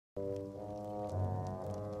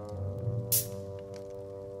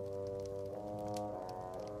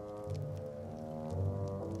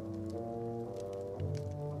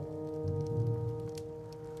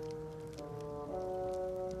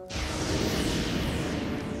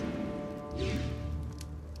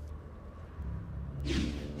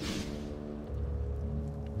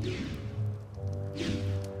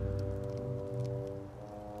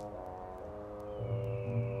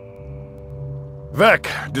Vec,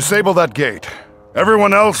 disable that gate.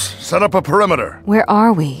 Everyone else, set up a perimeter. Where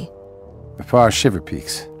are we? The far Shiver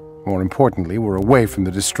Peaks. More importantly, we're away from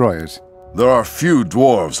the destroyers. There are few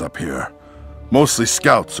dwarves up here. Mostly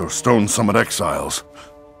scouts or Stone Summit exiles.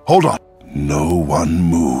 Hold on. No one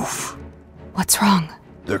move. What's wrong?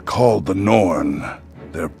 They're called the Norn.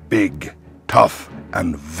 They're big, tough,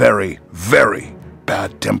 and very, very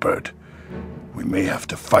bad-tempered. We may have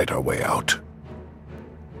to fight our way out.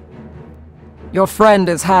 Your friend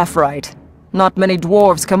is half right. Not many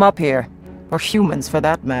dwarves come up here. Or humans, for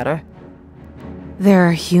that matter. There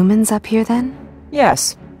are humans up here, then?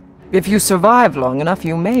 Yes. If you survive long enough,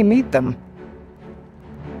 you may meet them.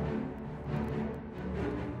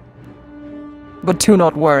 But do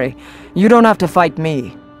not worry. You don't have to fight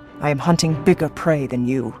me. I am hunting bigger prey than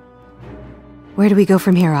you. Where do we go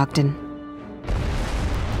from here, Ogden?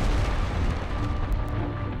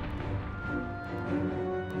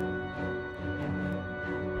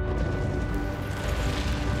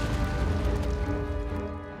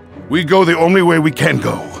 We go the only way we can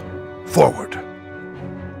go. Forward.